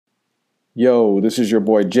Yo, this is your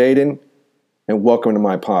boy Jaden, and welcome to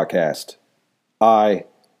my podcast. I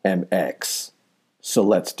am X. So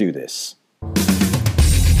let's do this.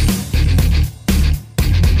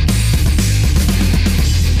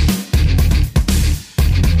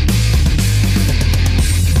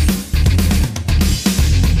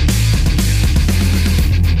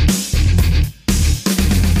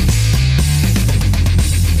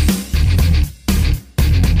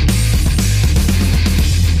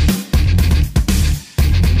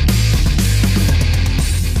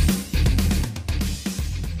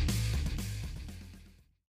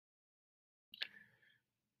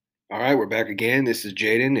 All right, we're back again. This is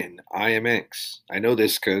Jaden and I am X. I know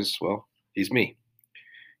this because, well, he's me.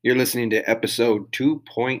 You're listening to episode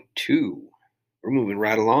 2.2. We're moving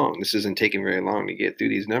right along. This isn't taking very long to get through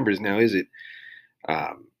these numbers now, is it?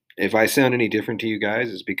 If I sound any different to you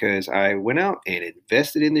guys, it's because I went out and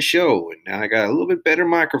invested in the show, and now I got a little bit better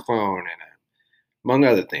microphone and among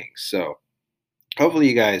other things. So hopefully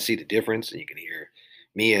you guys see the difference and you can hear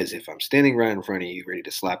me as if I'm standing right in front of you, ready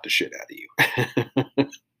to slap the shit out of you.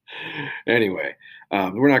 Anyway,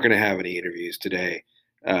 we're not going to have any interviews today.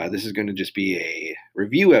 This is going to just be a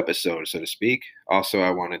review episode, so to speak. Also,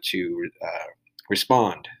 I wanted to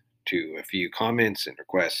respond to a few comments and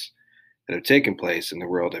requests that have taken place in the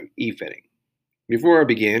world of e-fetting. Before I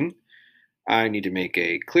begin, I need to make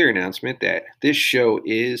a clear announcement that this show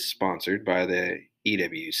is sponsored by the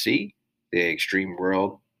EWC, the Extreme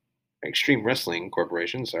Wrestling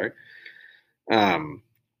Corporation. Sorry.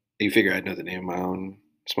 You figure I'd know the name of my own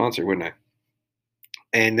sponsor, wouldn't I?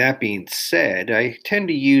 And that being said, I tend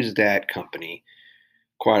to use that company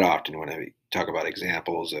quite often when I talk about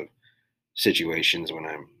examples of situations when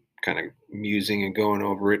I'm kind of musing and going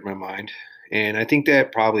over it in my mind. And I think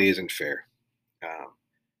that probably isn't fair.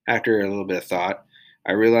 After a little bit of thought,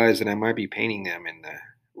 I realized that I might be painting them in the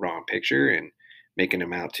wrong picture and making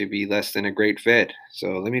them out to be less than a great Fed.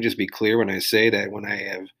 So let me just be clear when I say that when I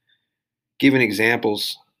have given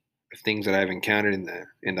examples of things that I've encountered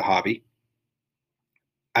in the hobby,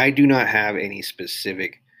 I do not have any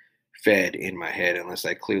specific Fed in my head unless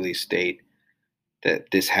I clearly state that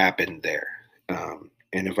this happened there.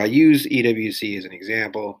 And if I use EWC as an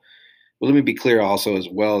example, well, let me be clear also as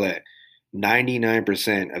well that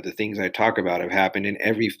 99% of the things I talk about have happened in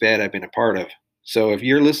every Fed I've been a part of. So if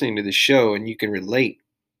you're listening to the show and you can relate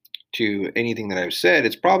to anything that I've said,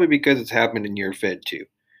 it's probably because it's happened in your Fed too.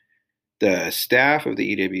 The staff of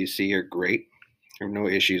the EWC are great. I have no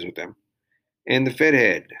issues with them. And the Fed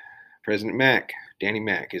head, President Mack, Danny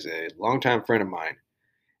Mack, is a longtime friend of mine.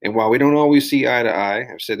 And while we don't always see eye to eye,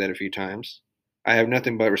 I've said that a few times, I have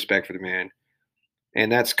nothing but respect for the man.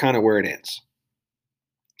 And that's kind of where it ends.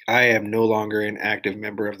 I am no longer an active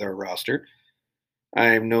member of their roster. I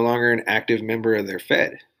am no longer an active member of their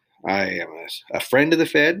Fed. I am a friend of the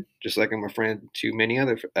Fed, just like I'm a friend to many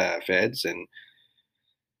other Feds. And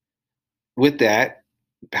with that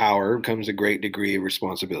power comes a great degree of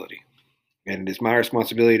responsibility. And it is my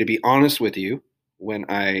responsibility to be honest with you when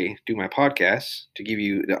I do my podcast, to give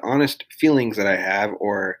you the honest feelings that I have,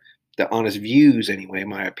 or the honest views anyway,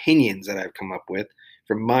 my opinions that I've come up with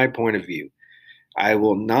from my point of view. I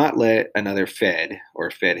will not let another Fed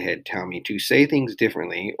or Fed head tell me to say things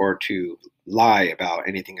differently or to lie about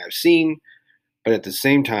anything I've seen. But at the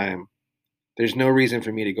same time, there's no reason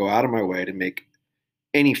for me to go out of my way to make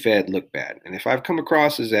any Fed look bad. And if I've come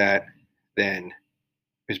across as that, then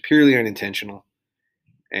it's purely unintentional.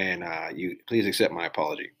 And you please accept my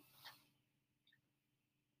apology.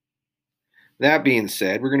 That being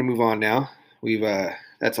said, we're going to move on now.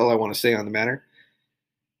 That's all I want to say on the matter.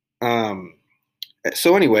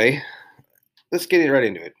 So anyway, let's get right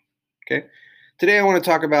into it. Okay. Today I want to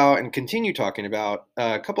talk about and continue talking about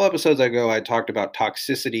a couple episodes ago. I talked about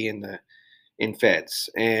toxicity in Feds,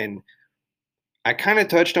 and I kind of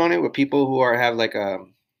touched on it with people who have like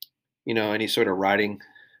any sort of writing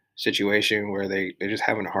situation where they're just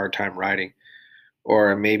having a hard time writing,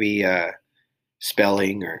 or maybe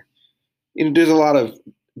spelling, or there's a lot of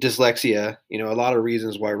dyslexia. A lot of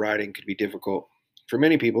reasons why writing could be difficult for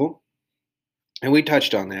many people. And we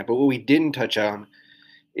touched on that, but what we didn't touch on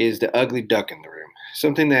is the ugly duck in the room,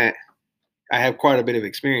 something that I have quite a bit of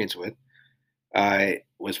experience with. I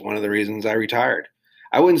was one of the reasons I retired.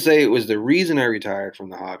 I wouldn't say it was the reason I retired from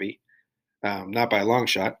the hobby, not by a long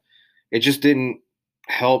shot. It just didn't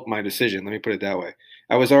help my decision. Let me put it that way.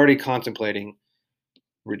 I was already contemplating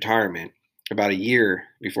retirement about a year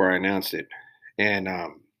before I announced it. And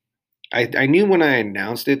I knew when I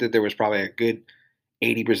announced it that there was probably a good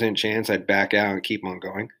 80% chance I'd back out and keep on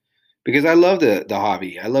going, because I love the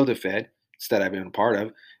hobby. I love the Fed that I've been a part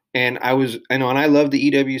of. And and I loved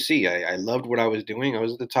the EWC. I loved what I was doing. I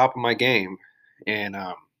was at the top of my game. And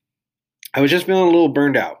I was just feeling a little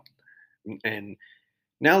burned out. And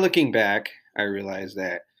now looking back, I realized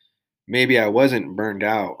that maybe I wasn't burned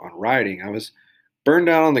out on writing. I was burned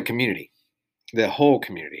out on the community, the whole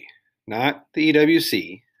community, not the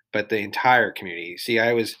EWC, but the entire community. See,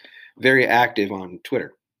 I was very active on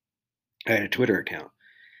Twitter. I had a Twitter account.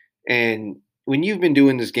 And when you've been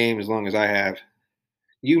doing this game as long as I have,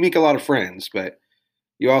 you make a lot of friends, but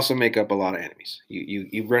you also make up a lot of enemies.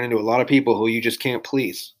 You run into a lot of people who you just can't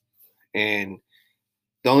please. And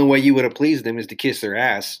the only way you would have pleased them is to kiss their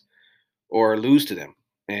ass or lose to them.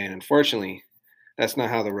 And unfortunately, that's not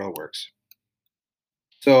how the world works.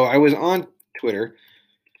 So I was on Twitter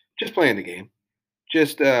just playing the game,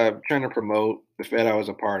 just trying to promote the Fed I was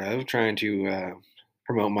a part of, trying to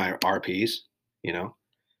promote my RPs, you know.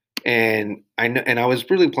 And I was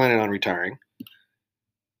really planning on retiring,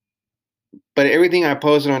 but everything I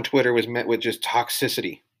posted on Twitter was met with just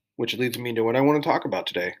toxicity, which leads me to what I want to talk about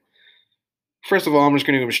today. First of all, I'm just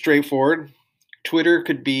going to go straightforward. Twitter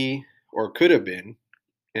could be or could have been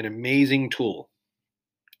an amazing tool,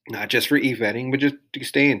 not just for e-vetting, but just to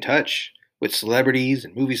stay in touch with celebrities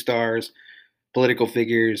and movie stars, political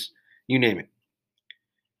figures, you name it.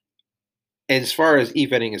 As far as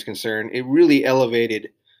e-vetting is concerned, it really elevated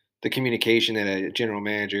the communication that a general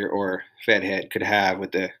manager or Fed head could have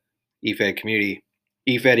with the e-Fed community.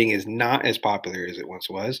 E-Vetting is not as popular as it once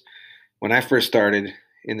was. When I first started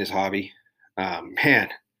in this hobby, man,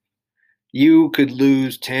 you could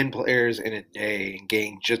lose 10 players in a day and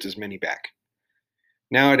gain just as many back.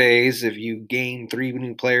 Nowadays, if you gain 3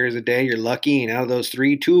 new players a day, you're lucky, and out of those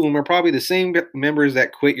three, 2 of them are probably the same members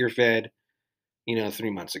that quit your Fed, 3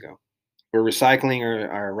 months ago. We're recycling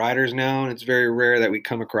our riders now, and it's very rare that we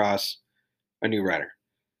come across a new rider.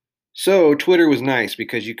 So Twitter was nice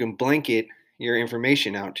because you can blanket your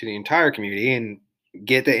information out to the entire community and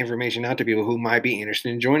get that information out to people who might be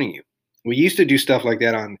interested in joining you. We used to do stuff like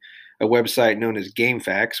that on a website known as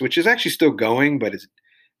GameFAQs, which is actually still going, but it's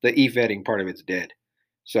the e-vetting part of it's dead.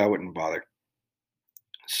 So I wouldn't bother.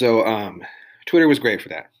 So Twitter was great for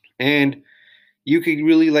that. And you could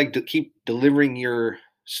really like to keep delivering your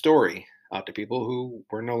story out to people who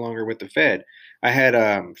were no longer with the Fed. I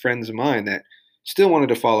had friends of mine that still wanted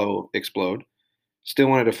to follow Explode, still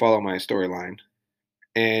wanted to follow my storyline,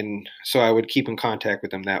 and so I would keep in contact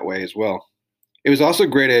with them that way as well. It was also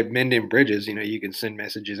great at mending bridges. You can send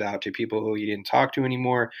messages out to people who you didn't talk to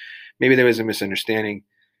anymore. Maybe there was a misunderstanding.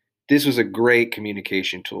 This was a great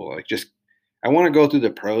communication tool. Like, just I want to go through the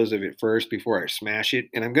pros of it first before I smash it,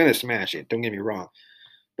 and I'm going to smash it. Don't get me wrong,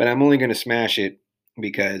 but I'm only going to smash it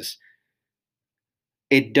because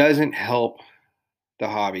it doesn't help the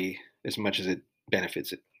hobby as much as it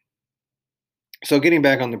benefits it. So getting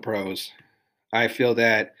back on the pros, I feel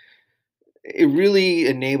that it really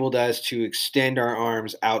enabled us to extend our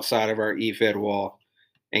arms outside of our eFed wall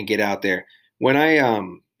and get out there. When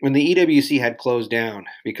the EWC had closed down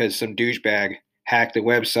because some douchebag hacked the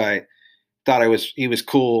website, thought he was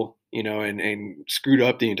cool, and screwed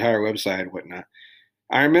up the entire website and whatnot.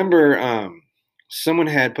 I remember someone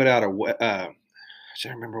had put out I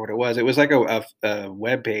don't remember what it was. It was like a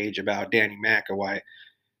web page about Danny Mac and why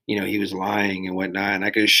he was lying and whatnot. And I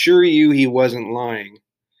can assure you he wasn't lying.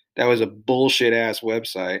 That was a bullshit ass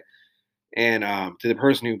website. And to the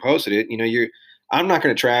person who posted it, I'm not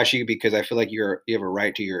going to trash you because I feel like you have a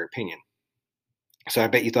right to your opinion. So I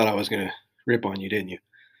bet you thought I was going to rip on you, didn't you?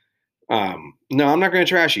 No, I'm not going to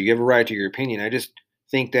trash you. You have a right to your opinion. I just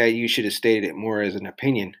think that you should have stated it more as an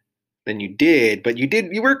opinion than you did. But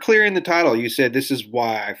you were clear in the title. You said, this is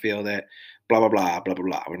why I feel that blah, blah, blah, blah, blah,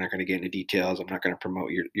 blah. We're not going to get into details. I'm not going to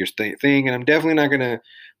promote your thing. And I'm definitely not going to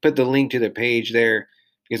put the link to the page there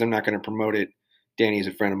because I'm not going to promote it. Danny's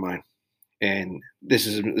a friend of mine. And this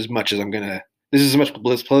is as much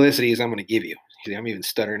publicity as I'm going to give you. See, I'm even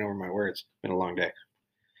stuttering over my words. It's been a long day.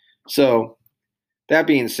 So that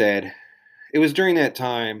being said, it was during that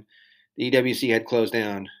time the EWC had closed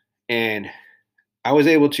down, and I was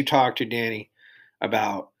able to talk to Danny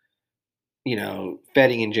about,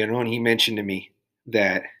 Feding in general, and he mentioned to me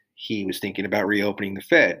that he was thinking about reopening the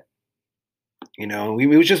Fed. It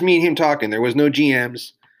was just me and him talking. There was no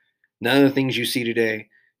GMs, none of the things you see today.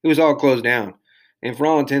 It was all closed down. And for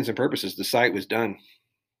all intents and purposes, the site was done.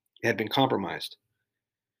 It had been compromised.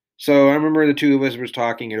 So I remember the two of us was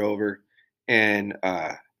talking it over, and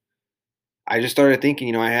I just started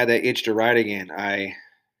thinking, I had that itch to write again. I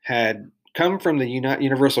had come from the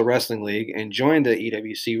Universal Wrestling League and joined the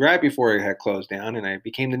EWC right before it had closed down, and I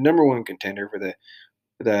became the #1 contender for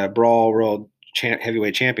the Brawl World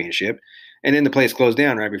Heavyweight Championship. And then the place closed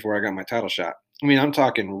down right before I got my title shot. I mean, I'm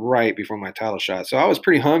talking right before my title shot. So I was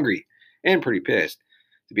pretty hungry and pretty pissed,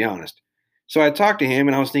 to be honest. So I talked to him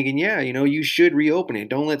and I was thinking, yeah, you should reopen it.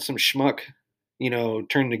 Don't let some schmuck,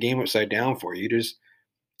 turn the game upside down for you. There's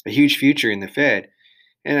a huge future in the Fed.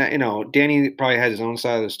 And, Danny probably has his own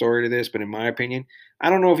side of the story to this, but in my opinion, I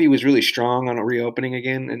don't know if he was really strong on a reopening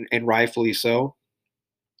again, and rightfully so.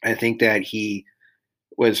 I think that he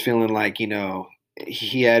was feeling like,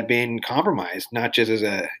 he had been compromised, not just as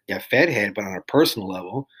a Fed head, but on a personal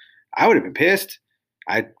level. I would have been pissed.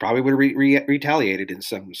 I probably would have retaliated in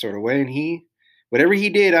some sort of way. And whatever he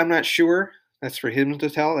did, I'm not sure. That's for him to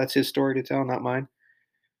tell. That's his story to tell, not mine.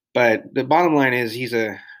 But the bottom line is he's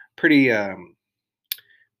a pretty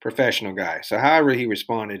professional guy. So however he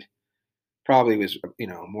responded probably was,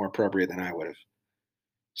 more appropriate than I would have.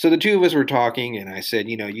 So the two of us were talking, and I said,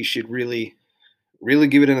 you should really, really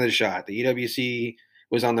give it another shot. The EWC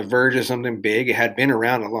was on the verge of something big. It had been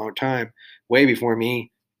around a long time, way before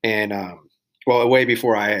me, and way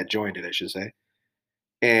before I had joined it, I should say.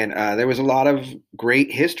 And there was a lot of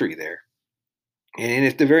great history there, and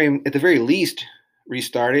at the very least,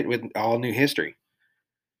 restart it with all new history.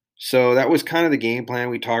 So that was kind of the game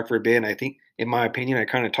plan. We talked for a bit, and I think, in my opinion, I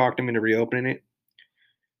kind of talked him into reopening it.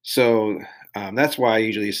 So that's why I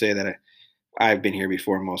usually say that I've been here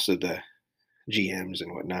before most of the GMs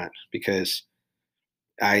and whatnot, because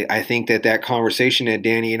I think that conversation that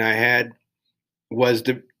Danny and I had was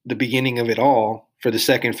the beginning of it all for the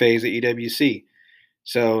second phase of EWC.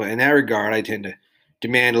 So in that regard, I tend to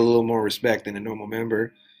demand a little more respect than a normal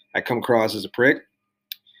member. I come across as a prick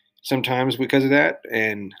sometimes because of that,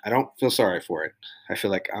 and I don't feel sorry for it. I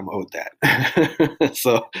feel like I'm owed that.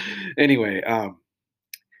 So anyway,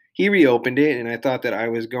 he reopened it, and I thought that I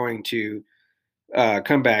was going to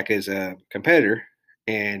come back as a competitor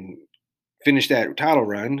and finish that title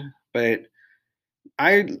run. But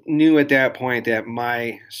I knew at that point that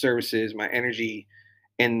my services, my energy,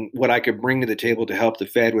 and what I could bring to the table to help the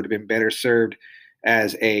Fed would have been better served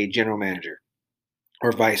as a general manager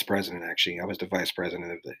or vice president. Actually, I was the vice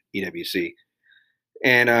president of the EWC.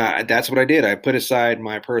 And that's what I did. I put aside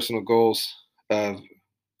my personal goals of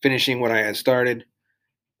finishing what I had started.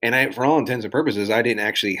 And for all intents and purposes, I didn't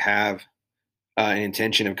actually have an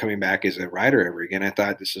intention of coming back as a writer ever again. I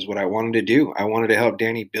thought this is what I wanted to do. I wanted to help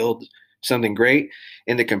Danny build something great.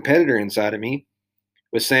 And the competitor inside of me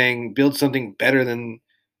was saying, build something better than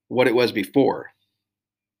what it was before.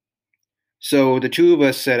 So the two of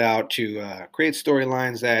us set out to create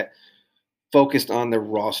storylines that focused on the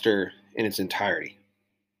roster in its entirety.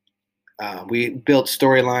 We built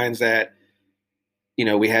storylines that,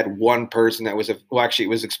 we had one person that was, actually it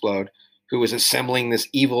was Explode, who was assembling this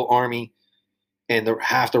evil army, and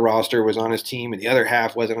half the roster was on his team and the other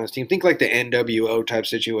half wasn't on his team. Think like the NWO type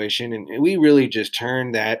situation. And we really just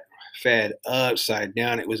turned that Fed upside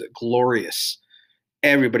down. It was glorious.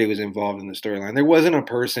 Everybody was involved in the storyline. There wasn't a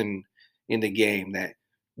person in the game that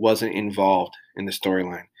wasn't involved in the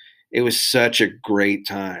storyline. It was such a great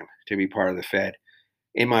time to be part of the Fed.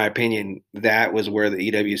 In my opinion, that was where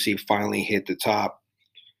the EWC finally hit the top.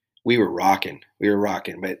 We were rocking.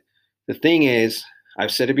 But the thing is,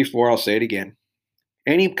 I've said it before, I'll say it again.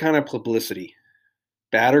 Any kind of publicity,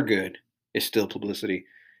 bad or good, is still publicity.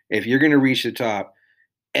 If you're going to reach the top,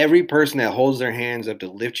 every person that holds their hands up to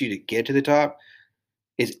lift you to get to the top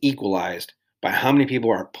is equalized by how many people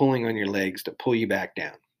are pulling on your legs to pull you back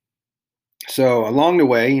down. So along the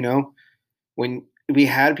way, when we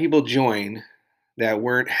had people join that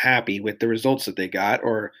weren't happy with the results that they got,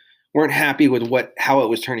 or weren't happy with how it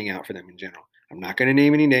was turning out for them in general. I'm not going to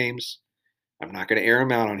name any names. I'm not going to air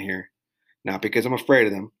them out on here. Not because I'm afraid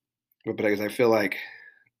of them, but because I feel like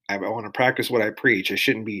I want to practice what I preach. I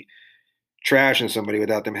shouldn't be trashing somebody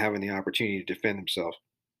without them having the opportunity to defend themselves.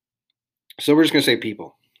 So we're just going to say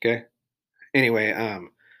people, okay? Anyway,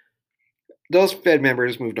 those Fed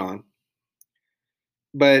members moved on.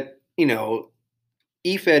 But,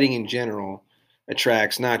 e-Fedding in general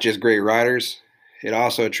attracts not just great writers, it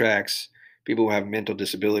also attracts people who have mental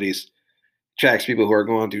disabilities, attracts people who are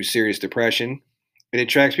going through serious depression. It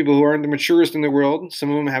attracts people who aren't the maturest in the world. Some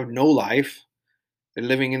of them have no life. They're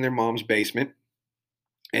living in their mom's basement,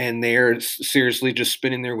 and they're seriously just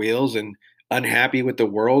spinning their wheels and unhappy with the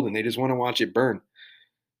world, and they just want to watch it burn.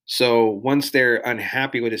 So once they're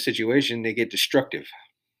unhappy with a situation, they get destructive.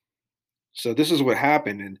 So this is what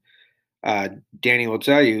happened, and Danny will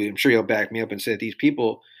tell you, I'm sure he'll back me up and say that these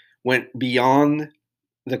people went beyond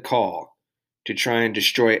the call to try and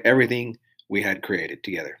destroy everything we had created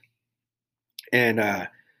together. And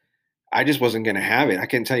I just wasn't going to have it. I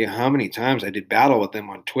can't tell you how many times I did battle with them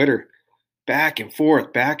on Twitter back and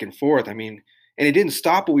forth, back and forth. I mean, and it didn't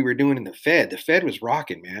stop what we were doing in the Fed. The Fed was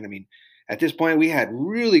rocking, man. I mean, at this point, we had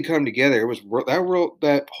really come together. It was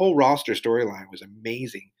that whole roster storyline was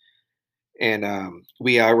amazing, and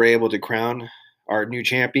we were able to crown our new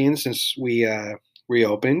champion since we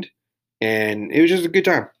reopened, and it was just a good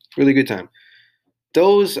time, really good time.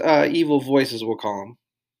 Those evil voices, we'll call them,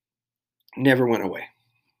 never went away.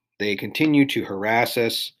 They continue to harass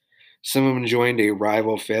us. Some of them joined a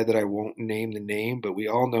rival Fed that I won't name the name, but we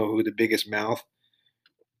all know who the biggest mouth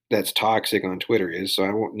that's toxic on Twitter is, so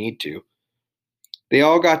I won't need to. They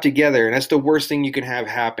all got together, and that's the worst thing you can have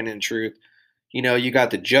happen in truth. You know, you got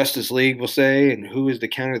the Justice League, we'll say, and who is the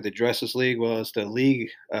counter to the Justice League? Well, it's the League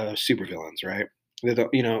of Supervillains, right?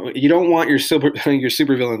 You know, you don't want your your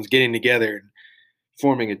supervillains getting together and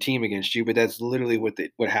forming a team against you, but that's literally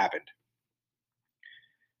what happened.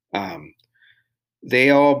 Um,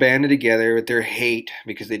 they all banded together with their hate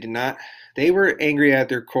because they were angry at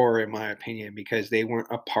their core, in my opinion, because they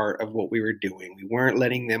weren't a part of what we were doing. We weren't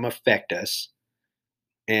letting them affect us.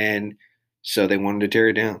 And so they wanted to tear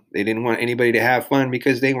it down. They didn't want anybody to have fun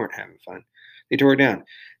because they weren't having fun. They tore it down.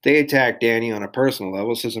 They attacked Danny on a personal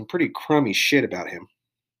level, said some pretty crummy shit about him.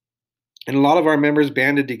 And a lot of our members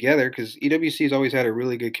banded together because EWC has always had a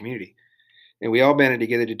really good community. And we all banded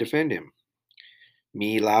together to defend him.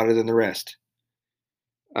 Me louder than the rest.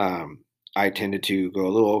 I tended to go a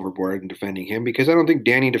little overboard in defending him because I don't think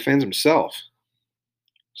Danny defends himself.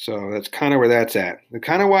 So that's kind of where that's at.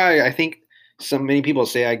 Kind of why I think many people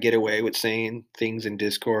say I get away with saying things in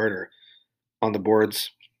Discord or on the boards.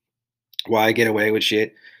 Why I get away with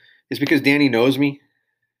shit is because Danny knows me,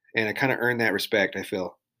 and I kind of earned that respect. I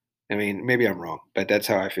feel. I mean, maybe I'm wrong, but that's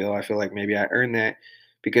how I feel. I feel like maybe I earned that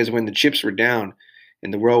because when the chips were down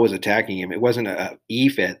and the world was attacking him, it wasn't a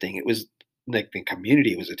E-Fed thing. It was like the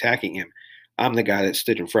community was attacking him. I'm the guy that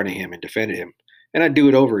stood in front of him and defended him, and I'd do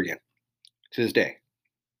it over again to this day.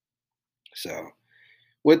 So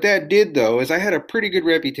what that did though is I had a pretty good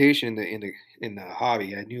reputation in the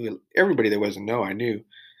hobby. I knew everybody there was to know. I knew,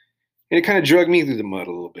 and it kind of dragged me through the mud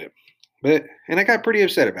a little bit. And I got pretty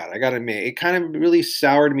upset about it. I got to admit, it kind of really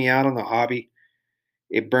soured me out on the hobby.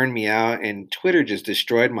 It burned me out, and Twitter just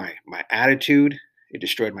destroyed my attitude. It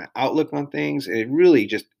destroyed my outlook on things. It really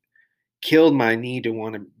just killed my need to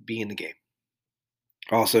want to be in the game.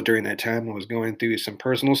 Also, during that time, I was going through some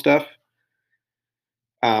personal stuff.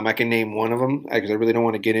 I can name one of them because I really don't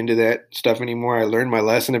want to get into that stuff anymore. I learned my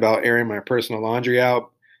lesson about airing my personal laundry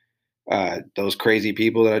out. Those crazy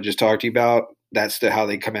people that I just talked to you about, that's how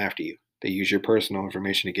they come after you. They use your personal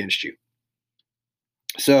information against you.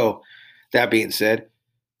 So, that being said,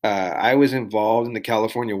 I was involved in the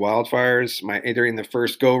California wildfires during the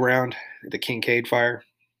first go round, the Kincaid fire,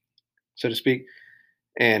 so to speak,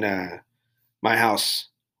 and my house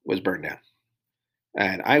was burned down,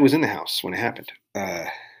 and I was in the house when it happened.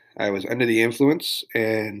 I was under the influence,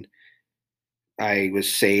 and I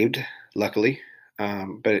was saved, luckily,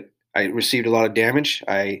 but I received a lot of damage.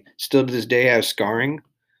 I still to this day have scarring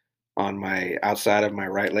on my outside of my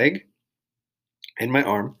right leg and my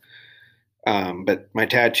arm. But my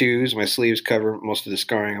tattoos, my sleeves cover most of the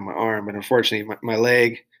scarring on my arm. But unfortunately, my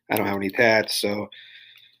leg, I don't have any tats. So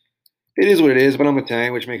it is what it is. But I'm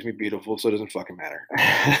Italian, which makes me beautiful. So it doesn't fucking matter.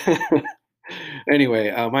 Anyway,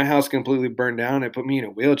 my house completely burned down. It put me in a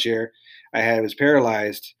wheelchair. Was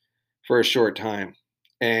paralyzed for a short time.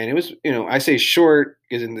 And it was, I say short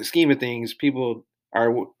because in the scheme of things, people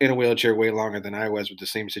are in a wheelchair way longer than I was with the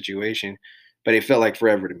same situation. But it felt like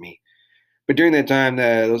forever to me. But during that time,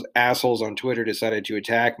 those assholes on Twitter decided to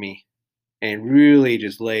attack me and really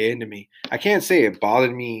just lay into me. I can't say it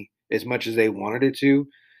bothered me as much as they wanted it to,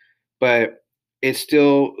 but it's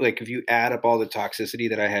still like if you add up all the toxicity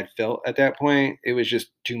that I had felt at that point, it was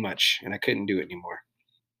just too much and I couldn't do it anymore.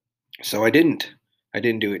 So I didn't. I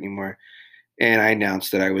didn't do it anymore. And I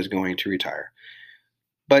announced that I was going to retire.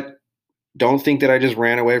 But don't think that I just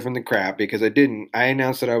ran away from the crap because I didn't. I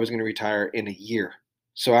announced that I was going to retire in a year.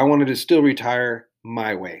 So I wanted to still retire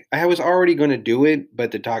my way. I was already going to do it,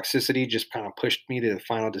 but the toxicity just kind of pushed me to the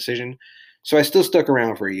final decision. So I still stuck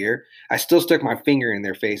around for a year. I still stuck my finger in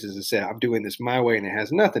their faces and said, I'm doing this my way and it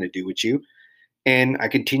has nothing to do with you. And I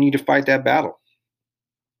continued to fight that battle.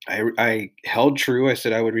 I held true. I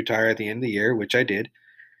said I would retire at the end of the year, which I did.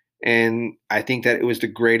 And I think that it was the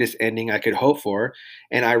greatest ending I could hope for.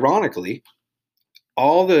 And ironically,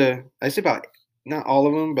 I say about not all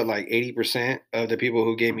of them, but like 80% of the people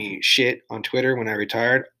who gave me shit on Twitter when I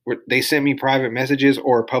retired, they sent me private messages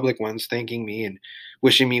or public ones thanking me and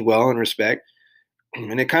wishing me well and respect.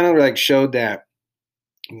 And it kind of like showed that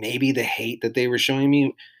maybe the hate that they were showing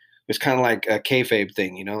me was kind of like a kayfabe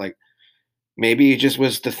thing, like Maybe it just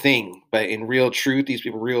was the thing, but in real truth, these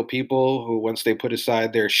people, real people who once they put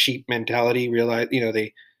aside their sheep mentality, realize,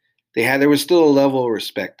 there was still a level of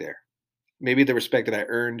respect there. Maybe the respect that I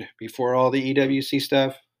earned before all the EWC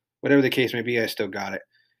stuff, whatever the case may be, I still got it.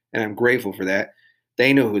 And I'm grateful for that.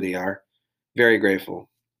 They know who they are. Very grateful.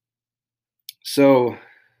 So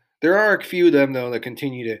there are a few of them, though, that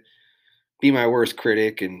continue to be my worst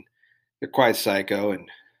critic, and they're quite psycho. And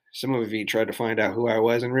some of you tried to find out who I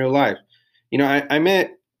was in real life. I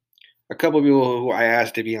met a couple of people who I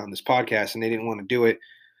asked to be on this podcast, and they didn't want to do it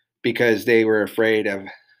because they were afraid of,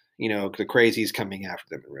 the crazies coming after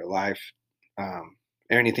them in real life.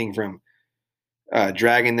 Anything from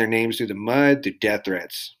dragging their names through the mud to death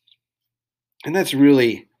threats. And that's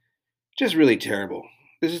just really terrible.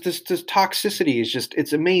 This toxicity is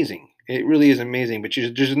it's amazing. It really is amazing, but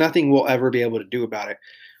there's nothing we'll ever be able to do about it.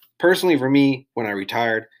 Personally, for me, when I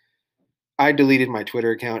retired, I deleted my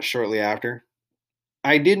Twitter account shortly after.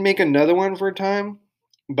 I did make another one for a time,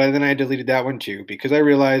 but then I deleted that one too because I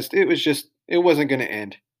realized it wasn't going to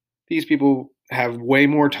end. These people have way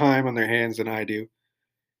more time on their hands than I do,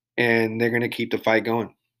 and they're going to keep the fight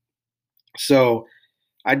going. So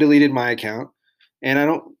I deleted my account, and I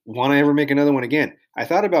don't want to ever make another one again. I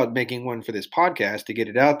thought about making one for this podcast to get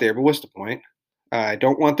it out there, but what's the point? I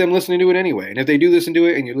don't want them listening to it anyway. And if they do listen to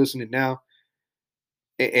it and you're listening now,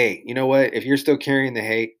 hey, you know what? If you're still carrying the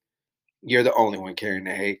hate, you're the only one carrying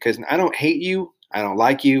the hate because I don't hate you. I don't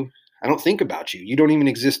like you. I don't think about you. You don't even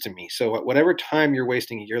exist to me. So whatever time you're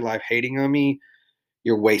wasting in your life hating on me,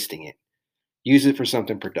 you're wasting it. Use it for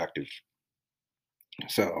something productive.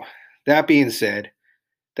 So that being said,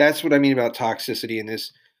 that's what I mean about toxicity in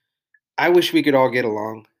this. I wish we could all get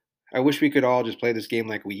along. I wish we could all just play this game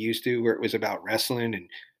like we used to, where it was about wrestling and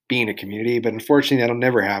being a community. But unfortunately, that'll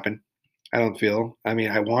never happen. I don't feel. I mean,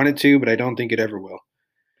 I wanted to, but I don't think it ever will.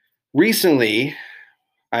 Recently,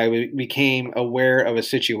 became aware of a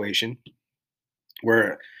situation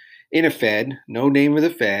where in a Fed, no name of the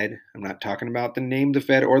Fed, I'm not talking about the name of the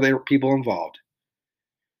Fed or the people involved.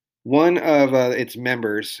 One of its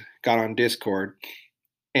members got on Discord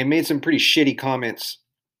and made some pretty shitty comments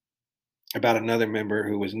about another member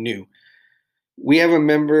who was new. We have a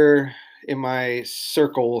member in my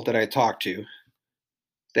circle that I talk to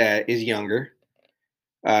that is younger.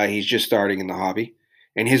 He's just starting in the hobby,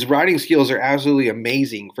 and his writing skills are absolutely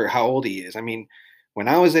amazing for how old he is. I mean, when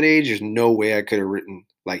I was that age, there's no way I could have written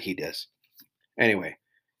like he does. Anyway,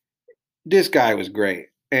 this guy was great,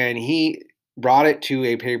 and he brought it to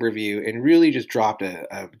a pay per view and really just dropped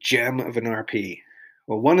a gem of an RP.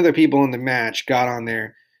 Well, one of the people in the match got on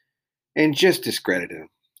there and just discredited him,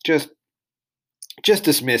 just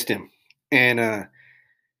dismissed him. And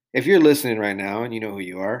if you're listening right now and you know who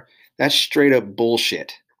you are, that's straight up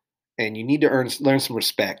bullshit. And you need to learn some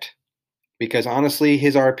respect because honestly,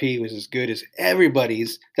 his RP was as good as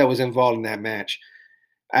everybody's that was involved in that match.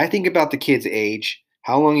 I think about the kid's age,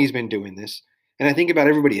 how long he's been doing this, and I think about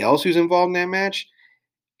everybody else who's involved in that match.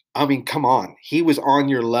 I mean, come on. He was on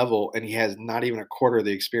your level and he has not even a quarter of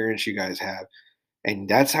the experience you guys have. And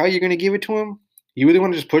that's how you're going to give it to him? You really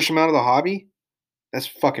want to just push him out of the hobby? That's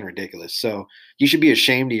fucking ridiculous. So you should be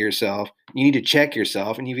ashamed of yourself. You need to check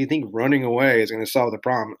yourself. And if you think running away is going to solve the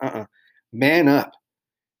problem, man up,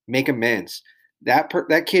 make amends.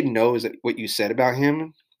 That kid knows that what you said about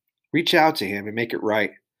him. Reach out to him and make it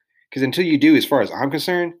right. Because until you do, as far as I'm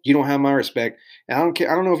concerned, you don't have my respect. And I don't care.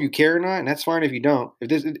 I don't know if you care or not, and that's fine if you don't.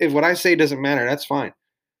 If what I say doesn't matter, that's fine.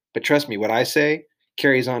 But trust me, what I say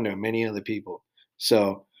carries on to many other people.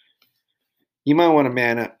 So you might want to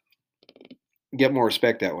man up, get more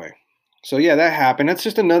respect that way. So yeah, that happened. That's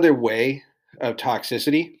just another way of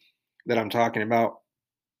toxicity that I'm talking about.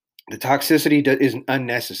 The toxicity is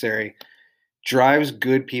unnecessary, drives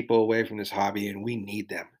good people away from this hobby, and we need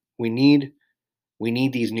them. We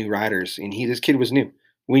need these new riders, and this kid was new.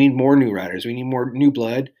 We need more new riders. We need more new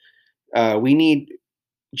blood. We need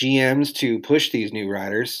GMs to push these new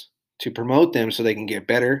riders to promote them so they can get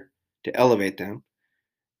better, to elevate them.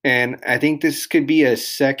 And I think this could be a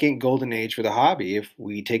second golden age for the hobby if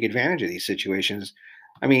we take advantage of these situations.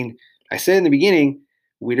 I mean, I said in the beginning,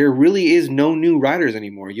 there really is no new riders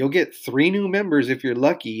anymore. You'll get 3 new members if you're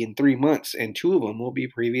lucky in 3 months, and 2 of them will be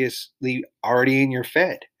previously already in your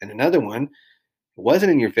Fed. And another one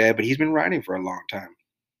wasn't in your Fed, but he's been riding for a long time.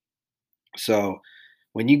 So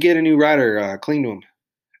when you get a new rider, cling to them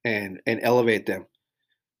and elevate them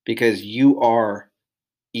because you are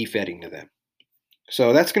e-fedding to them.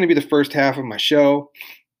 So that's going to be the first half of my show.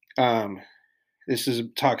 This is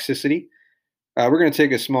toxicity. We're going to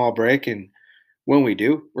take a small break, and when we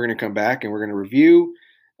do, we're going to come back and we're going to review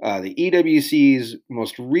The EWC's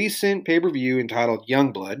most recent pay-per-view entitled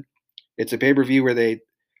Youngblood. It's a pay-per-view where they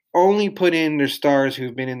only put in their stars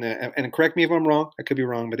who've been in the, and correct me if I'm wrong, I could be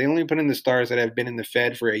wrong, but they only put in the stars that have been in the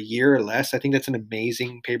Fed for a year or less. I think that's an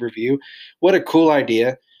amazing pay-per-view. What a cool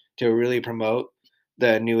idea to really promote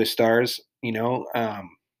the newest stars, that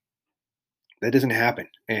doesn't happen.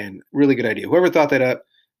 And really good idea. Whoever thought that up,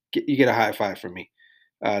 you get a high five from me.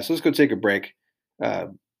 So let's go take a break.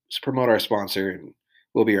 Let's promote our sponsor, and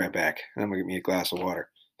we'll be right back. I'm going to get me a glass of water.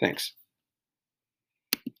 Thanks.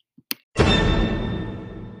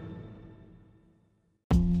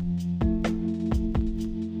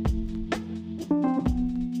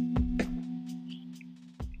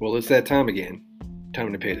 Well, it's that time again.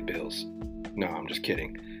 Time to pay the bills. No, I'm just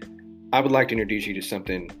kidding. I would like to introduce you to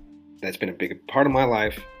something that's been a big part of my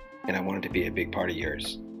life, and I want it to be a big part of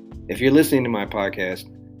yours. If you're listening to my podcast,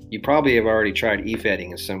 you probably have already tried e-fetting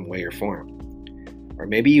in some way or form. Or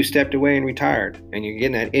maybe you stepped away and retired, and you're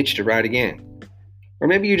getting that itch to ride again. Or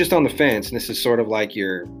maybe you're just on the fence, and this is sort of like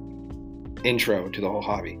your intro to the whole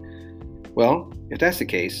hobby. Well, if that's the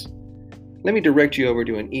case, let me direct you over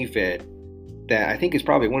to an e-fed that I think is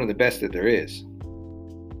probably one of the best that there is.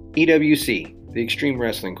 EWC, the Extreme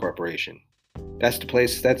Wrestling Corporation. That's the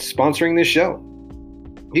place that's sponsoring this show.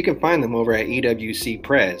 You can find them over at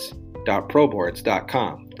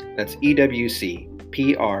ewcprez.proboards.com. That's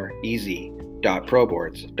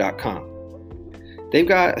ewcprez.proboards.com. They've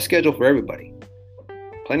got a schedule for everybody.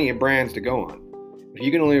 Plenty of brands to go on. If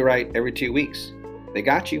you can only write every 2 weeks, they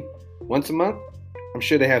got you. Once a month, I'm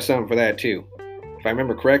sure they have something for that too. If I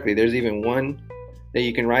remember correctly, there's even one that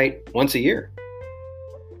you can write once a year.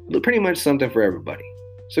 Pretty much something for everybody.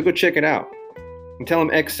 So go check it out and tell them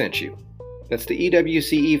X sent you. That's the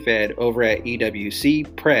EWC e-fed over at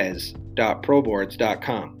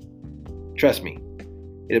ewcprez.proboards.com. Trust me,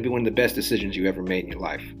 it'll be one of the best decisions you ever made in your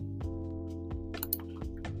life.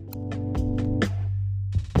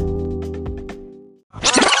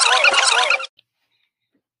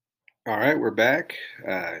 All right, we're back.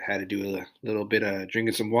 Had to do a little bit of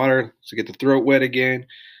drinking some water to get the throat wet again.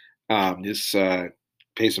 Just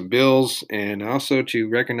pay some bills, and also to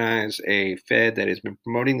recognize a Fed that has been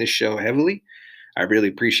promoting this show heavily. I really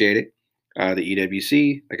appreciate it. The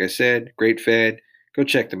EWC, like I said, great Fed. Go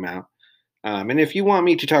check them out. And if you want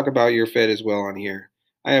me to talk about your Fed as well on here,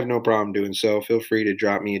 I have no problem doing so. Feel free to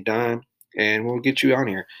drop me a dime, and we'll get you on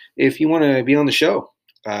here. If you want to be on the show,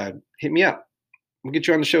 hit me up. We'll get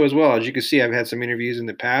you on the show as well. As you can see, I've had some interviews in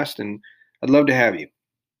the past, and I'd love to have you.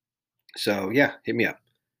 So, yeah, hit me up.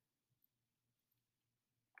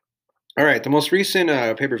 All right, the most recent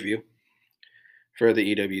pay-per-view for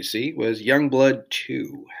the EWC was Youngblood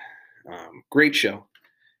 2. Great show.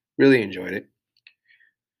 Really enjoyed it.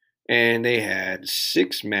 And they had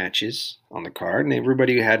 6 matches on the card, and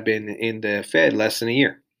everybody had been in the Fed less than a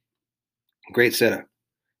year. Great setup.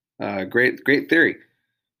 Great theory.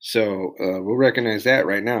 So we'll recognize that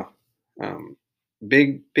right now.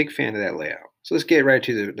 Big fan of that layout. So let's get right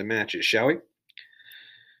to the matches, shall we?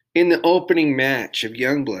 In the opening match of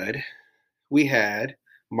Youngblood, we had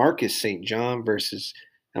Marcus St. John versus,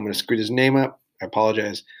 I'm going to screw his name up, I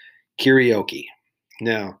apologize, Karaoke.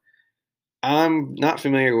 Now, I'm not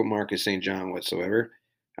familiar with Marcus St. John whatsoever.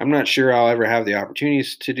 I'm not sure I'll ever have the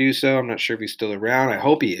opportunities to do so. I'm not sure if he's still around. I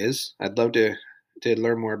hope he is. I'd love to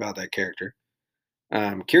learn more about that character.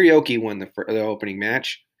 Karaoke won the opening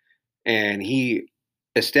match, and he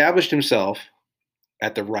established himself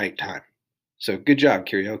at the right time. So good job,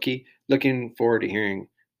 Karaoke. Looking forward to hearing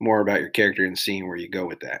more about your character and seeing where you go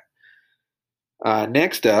with that.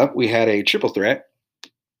 Next up, we had a triple threat,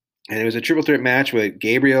 and it was a triple threat match with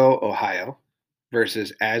Gabriel Ohio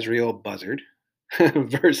versus Azriel Buzzard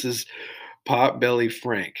versus Potbelly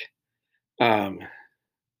Frank. I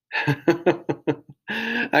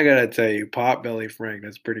gotta tell you, Potbelly Frank,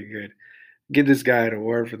 that's pretty good. Give this guy an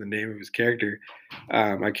award for the name of his character.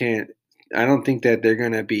 I don't think that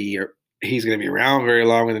he's gonna be around very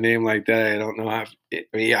long with a name like that. I don't know how.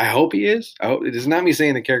 I hope he is. It is not me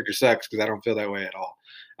saying the character sucks, because I don't feel that way at all.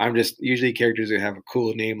 I'm just usually characters that have a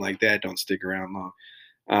cool name like that don't stick around long.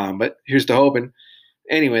 But here's to hoping.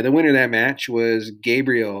 Anyway, the winner of that match was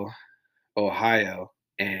Gabriel Ohio,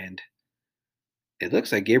 and it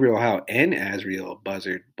looks like Gabriel Ohio and Azriel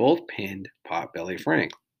Buzzard both pinned Potbelly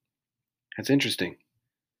Frank. That's interesting.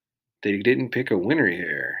 They didn't pick a winner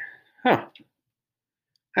here. Huh.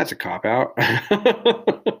 That's a cop-out.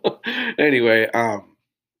 Anyway,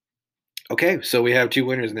 okay, so we have 2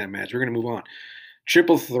 winners in that match. We're going to move on.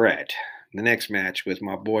 Triple threat. The next match with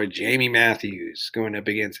my boy Jamie Matthews going up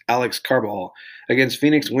against Alex Carball against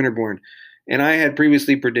Phoenix Winterborn. And I had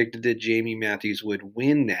previously predicted that Jamie Matthews would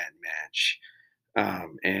win that match.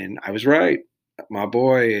 And I was right. My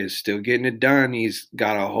boy is still getting it done. He's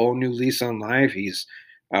got a whole new lease on life. He's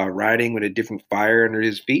riding with a different fire under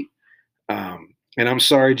his feet. And I'm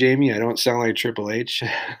sorry, Jamie, I don't sound like Triple H,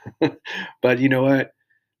 but you know what?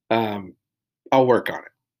 Um, I'll work on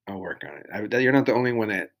it. I'll work on it. You're not the only one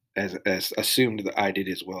that has assumed that I did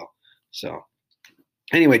as well. So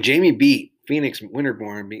anyway, Jamie beat Phoenix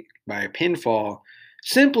Winterborn by a pinfall.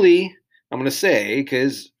 Simply, I'm going to say,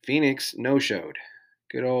 because Phoenix no-showed.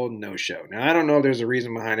 Good old no-show. Now, I don't know if there's a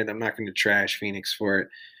reason behind it. I'm not going to trash Phoenix for it.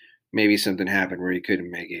 Maybe something happened where he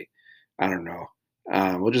couldn't make it. I don't know.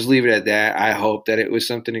 We'll just leave it at that. I hope that it was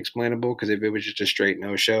something explainable, because if it was just a straight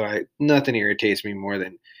no-show, nothing irritates me more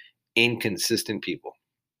than inconsistent people.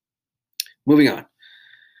 Moving on.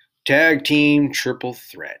 Tag team triple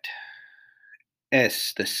threat.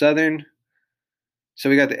 The Southern. So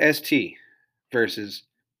we got the ST versus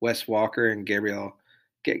Wes Walker and Gabriel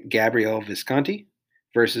Visconti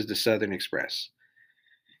versus the Southern Express.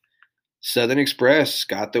 Southern Express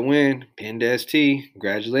got the win, pinned ST.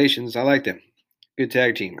 Congratulations. I like them. Good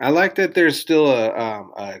tag team. I like that there's still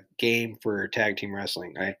a game for tag team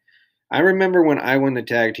wrestling. I remember when I won the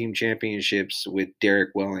tag team championships with Derek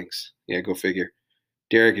Wellings. Yeah, go figure.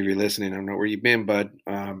 Derek, if you're listening, I don't know where you've been, bud.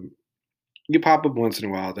 You pop up once in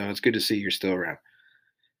a while, though. It's good to see you're still around.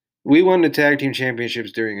 We won the tag team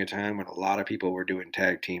championships during a time when a lot of people were doing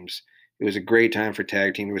tag teams. It was a great time for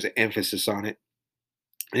tag team. There was an emphasis on it.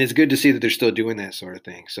 And it's good to see that they're still doing that sort of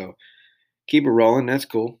thing. So keep it rolling. That's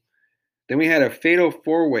cool. Then we had a fatal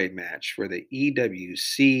four-way match for the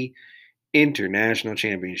EWC International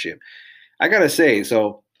Championship. I got to say,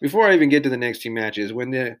 so before I even get to the next two matches,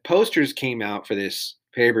 when the posters came out for this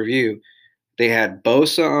pay-per-view, they had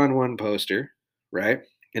Bosa on one poster, right?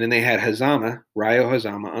 And then they had Ryo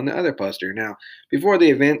Hazama on the other poster. Now, before the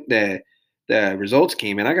event, the results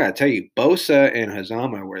came in, I got to tell you, Bosa and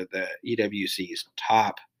Hazama were the EWC's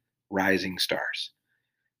top rising stars.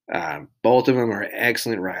 Both of them are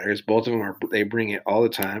excellent riders. Both of them they bring it all the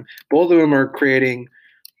time. Both of them are creating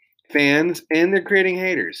fans and they're creating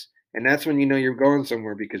haters. And that's when you know you're going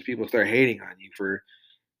somewhere, because people start hating on you for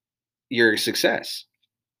your success.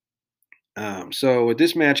 So when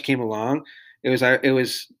this match came along, it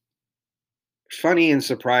was funny and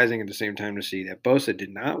surprising at the same time to see that Bosa did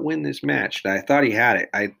not win this match. I thought he had it.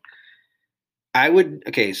 I would,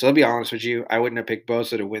 okay, so I'll be honest with you. I wouldn't have picked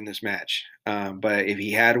Bosa to win this match. But if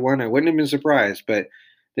he had one, I wouldn't have been surprised. But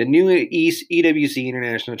the new East EWC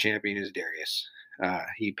International Champion is Darius.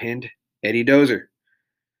 He pinned Eddie Dozer.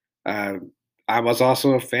 I was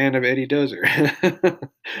also a fan of Eddie Dozer.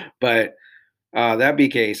 But that be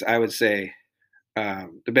case, I would say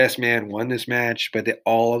the best man won this match, but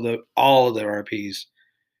all of the RPs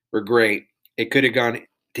were great. It could have gone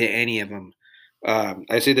to any of them.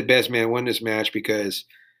 I say the best man won this match because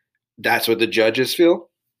that's what the judges feel.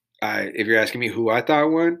 If you're asking me who I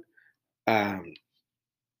thought won, I'd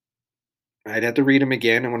have to read them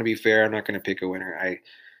again. I want to be fair. I'm not going to pick a winner. I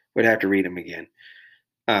would have to read them again.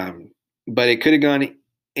 But it could have gone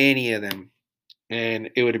any of them, and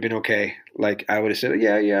it would have been okay. Like, I would have said,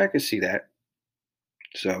 yeah, I could see that.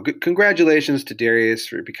 So congratulations to Darius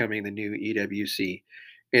for becoming the new EWC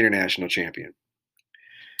International Champion.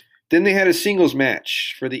 Then they had a singles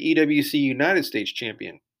match for the EWC United States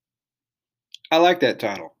Champion. I like that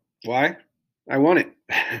title. Why? I won it.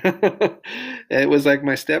 It was like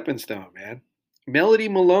my stepping stone, man. Melody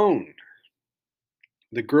Malone,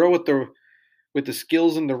 the girl with the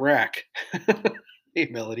skills in the rack. Hey,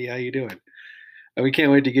 Melody, how you doing? We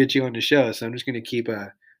can't wait to get you on the show, so I'm just going to keep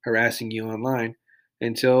harassing you online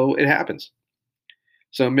until it happens.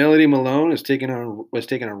 So Melody Malone was taking on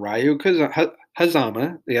Ryo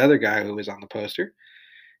Hazama, the other guy who was on the poster.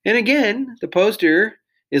 And again, the poster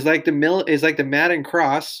is like the Madden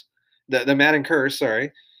cross, the Madden curse,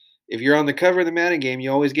 sorry. If you're on the cover of the Madden game,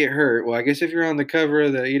 you always get hurt. Well, I guess if you're on the cover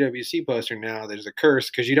of the EWC poster now, there's a curse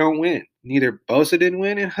because you don't win. Neither Bosa didn't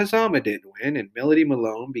win and Hazama didn't win, and Melody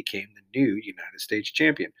Malone became the new United States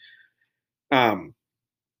champion.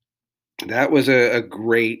 That was a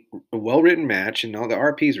great, well-written match, and all the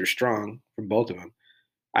RPs were strong from both of them.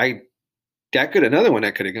 Another one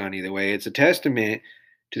that could have gone either way. It's a testament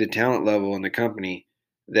to the talent level in the company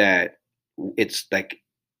that it's like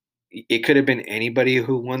it could have been anybody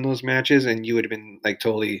who won those matches, and you would have been like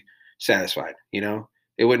totally satisfied. You know,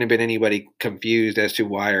 it wouldn't have been anybody confused as to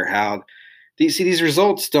why or how. These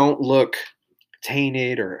results don't look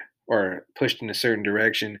tainted or pushed in a certain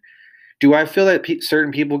direction. Do I feel that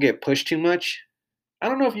certain people get pushed too much? I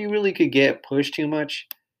don't know if you really could get pushed too much.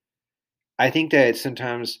 I think that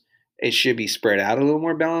sometimes it should be spread out a little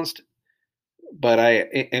more balanced. But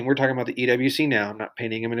and we're talking about the EWC now. I'm not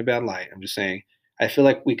painting them in a bad light. I'm just saying I feel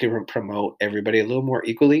like we could promote everybody a little more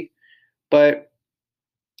equally. But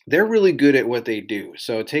they're really good at what they do.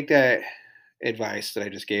 So take that advice that I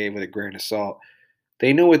just gave with a grain of salt.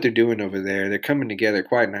 They know what they're doing over there. They're coming together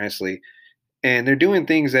quite nicely, and they're doing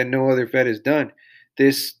things that no other Fed has done.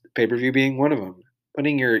 This pay per view being one of them.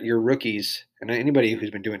 Putting your rookies, and anybody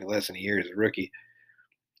who's been doing it less than a year is a rookie.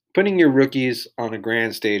 Putting your rookies on a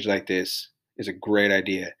grand stage like this is a great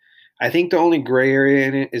idea. I think the only gray area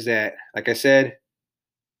in it is that, like I said,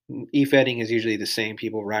 e-fetting is usually the same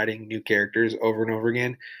people writing new characters over and over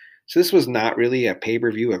again. So this was not really a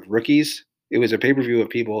pay-per-view of rookies. It was a pay-per-view of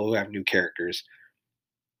people who have new characters.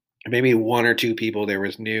 Maybe one or two people there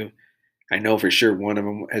was new. I know for sure one of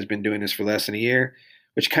them has been doing this for less than a year,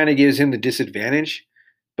 which kind of gives him the disadvantage.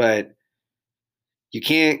 But you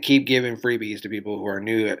can't keep giving freebies to people who are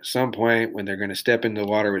new. At some point, when they're going to step in the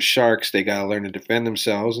water with sharks, they got to learn to defend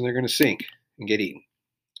themselves, and they're going to sink and get eaten.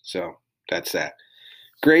 So that's that.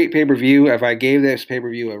 Great pay per view. If I gave this pay per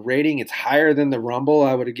view a rating, it's higher than the Rumble.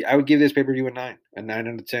 I would give this pay per view a 9 out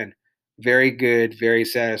of 10. Very good, very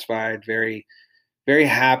satisfied, very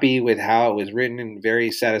happy with how it was written, and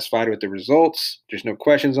very satisfied with the results. There's no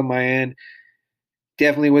questions on my end.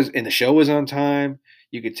 Definitely was, and the show was on time.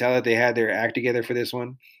 You could tell that they had their act together for this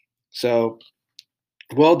one. So,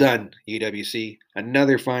 well done, UWC.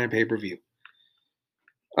 Another fine pay per view.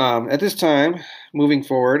 At this time, moving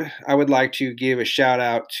forward, I would like to give a shout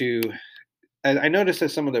out to. I noticed that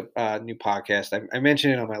some of the new podcasts, I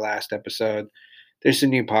mentioned it on my last episode. There's some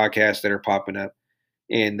new podcasts that are popping up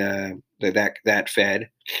in that Fed,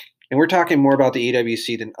 and we're talking more about the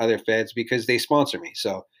EWC than other Feds because they sponsor me.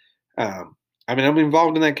 So, I'm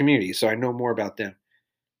involved in that community, so I know more about them.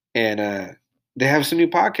 And they have some new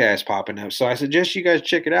podcasts popping up. So I suggest you guys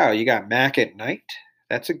check it out. You got Mac at Night.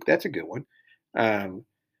 That's a good one. And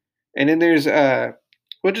then there's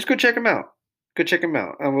well, just go check them out. Go check them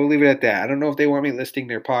out. We'll leave it at that. I don't know if they want me listing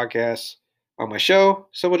their podcasts on my show,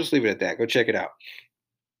 so we'll just leave it at that. Go check it out.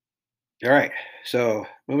 All right. So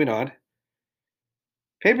moving on.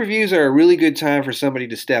 Pay-per-views are a really good time for somebody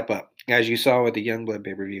to step up, as you saw with the Youngblood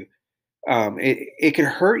pay-per-view. It can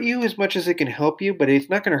hurt you as much as it can help you, but it's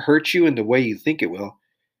not going to hurt you in the way you think it will.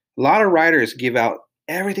 A lot of writers give out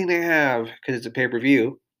everything they have because it's a pay per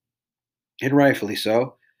view, and rightfully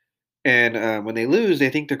so. And when they lose,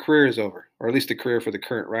 they think their career is over, or at least the career for the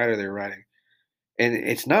current writer they're writing. And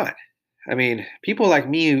it's not. I mean, people like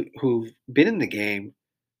me who've been in the game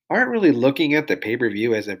aren't really looking at the pay per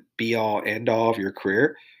view as a be all end all of your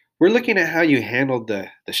career. We're looking at how you handled the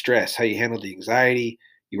stress, how you handled the anxiety.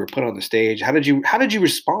 You were put on the stage. How did you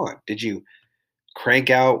respond? Did you crank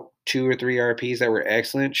out 2 or 3 RPs that were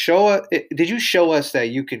excellent? Did you show us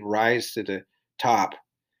that you can rise to the top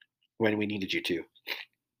when we needed you to?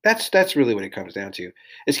 That's really what it comes down to.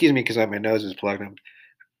 Excuse me, because my nose is plugged. I'm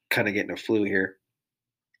kind of getting a flu here.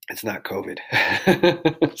 It's not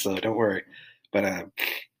COVID, so don't worry. But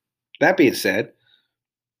that being said,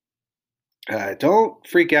 don't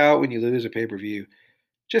freak out when you lose a pay per view.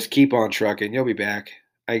 Just keep on trucking. You'll be back.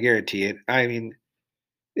 I guarantee it. I mean,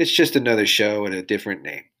 it's just another show with a different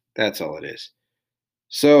name. That's all it is.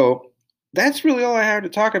 So that's really all I have to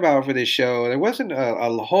talk about for this show. There wasn't a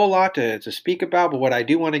whole lot to speak about, but what I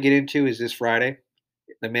do want to get into is this Friday.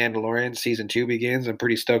 The Mandalorian season 2 begins. I'm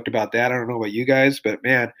pretty stoked about that. I don't know about you guys, but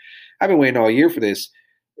man, I've been waiting all year for this.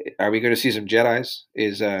 Are we going to see some Jedi's?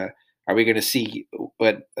 Are we going to see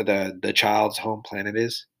what the child's home planet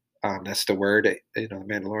is? That's the word. The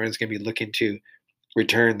Mandalorian's going to be looking to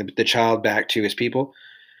return the child back to his people.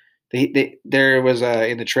 There was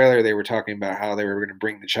in the trailer they were talking about how they were going to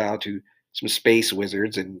bring the child to some space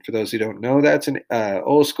wizards, and for those who don't know, that's an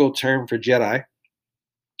old school term for Jedi.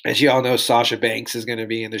 As you all know, Sasha Banks is going to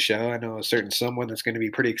be in the show. I know a certain someone that's going to be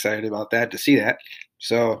pretty excited about that, to see that.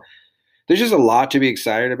 So there's just a lot to be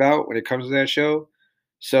excited about when it comes to that show.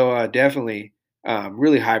 So definitely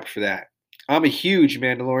really hyped for that. I'm a huge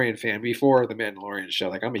Mandalorian fan before the Mandalorian show.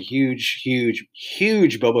 Like, I'm a huge, huge,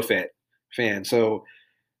 huge Boba Fett fan. So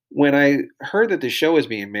when I heard that the show was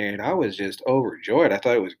being made, I was just overjoyed. I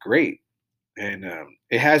thought it was great. And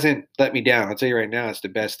it hasn't let me down. I'll tell you right now, it's the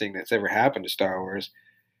best thing that's ever happened to Star Wars.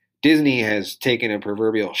 Disney has taken a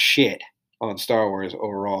proverbial shit on Star Wars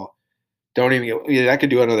overall. I could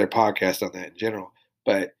do another podcast on that in general.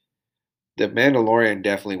 But The Mandalorian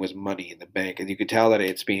definitely was money in the bank. And you could tell that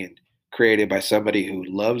it's being created by somebody who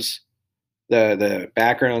loves the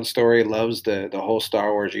background story, loves the whole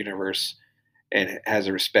Star Wars universe, and has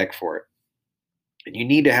a respect for it. And you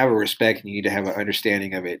need to have a respect and you need to have an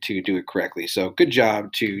understanding of it to do it correctly. So good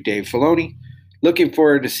job to Dave Filoni. Looking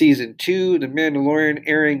forward to season 2, The Mandalorian,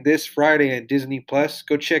 airing this Friday on Disney Plus.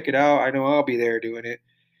 Go check it out. I know I'll be there doing it.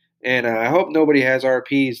 And I hope nobody has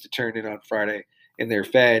RPs to turn in on Friday and they're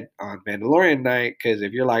fed on Mandalorian night, because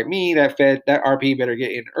if you're like me, that RP better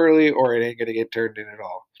get in early or it ain't going to get turned in at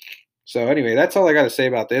all. So anyway, that's all I got to say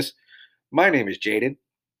about this. My name is Jaden.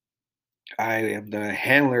 I am the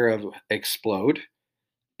handler of Explode,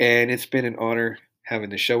 and it's been an honor having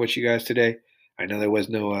the show with you guys today. I know there was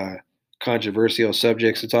no controversial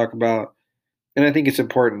subjects to talk about, and I think it's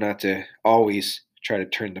important not to always try to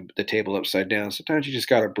turn the table upside down. Sometimes you just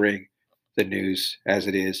got to bring the news as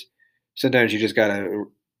it is. Sometimes you just got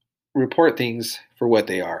to report things for what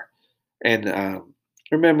they are. And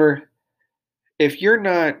remember, if you're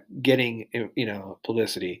not getting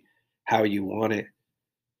publicity how you want it,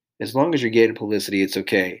 as long as you're getting publicity, it's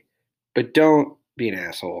okay. But don't be an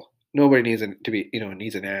asshole. Nobody needs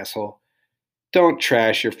an asshole. Don't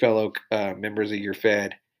trash your fellow members of your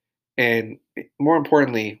Fed. And more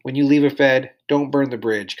importantly, when you leave a Fed, don't burn the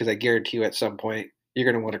bridge, because I guarantee you at some point you're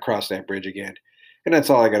going to want to cross that bridge again. And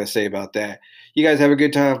that's all I got to say about that. You guys have a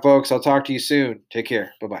good time, folks. I'll talk to you soon. Take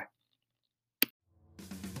care. Bye-bye.